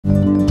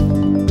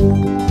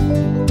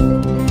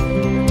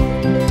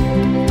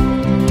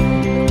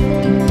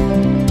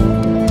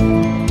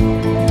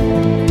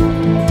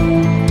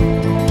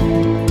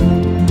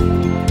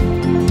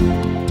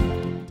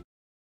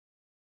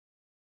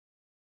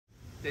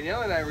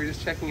Danielle and I were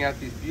just checking out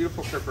these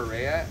beautiful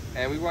purpurea,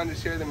 and we wanted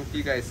to share them with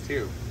you guys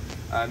too.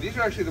 These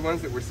are actually the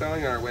ones that we're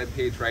selling on our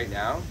webpage right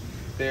now.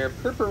 They're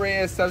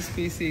purpurea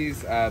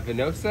subspecies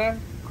venosa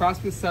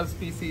crossed with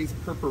subspecies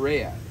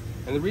purpurea.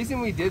 And the reason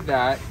we did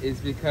that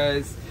is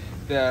because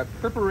the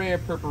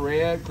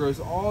purpurea grows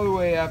all the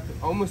way up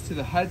almost to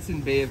the Hudson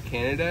Bay of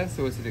Canada,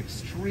 so it's an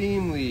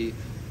extremely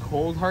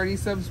cold hardy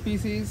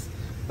subspecies,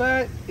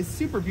 but it's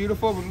super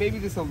beautiful, but maybe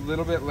just a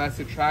little bit less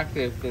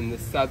attractive than the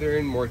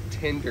southern, more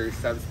tender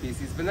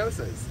subspecies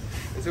venosas.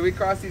 And so we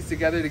crossed these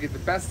together to get the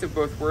best of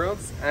both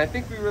worlds, and I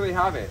think we really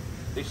have it.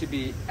 They should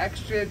be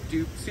extra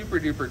super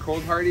duper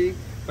cold hardy,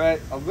 but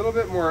a little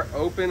bit more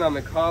open on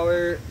the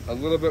collar, a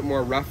little bit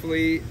more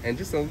ruffly, and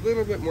just a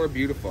little bit more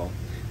beautiful.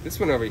 This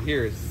one over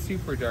here is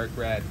super dark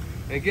red.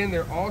 And again,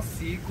 they're all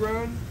seed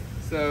grown,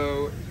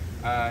 so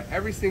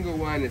every single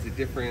one is a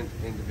different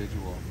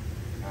individual.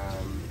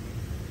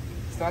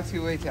 It's not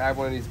too late to add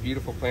one of these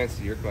beautiful plants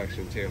to your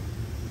collection too.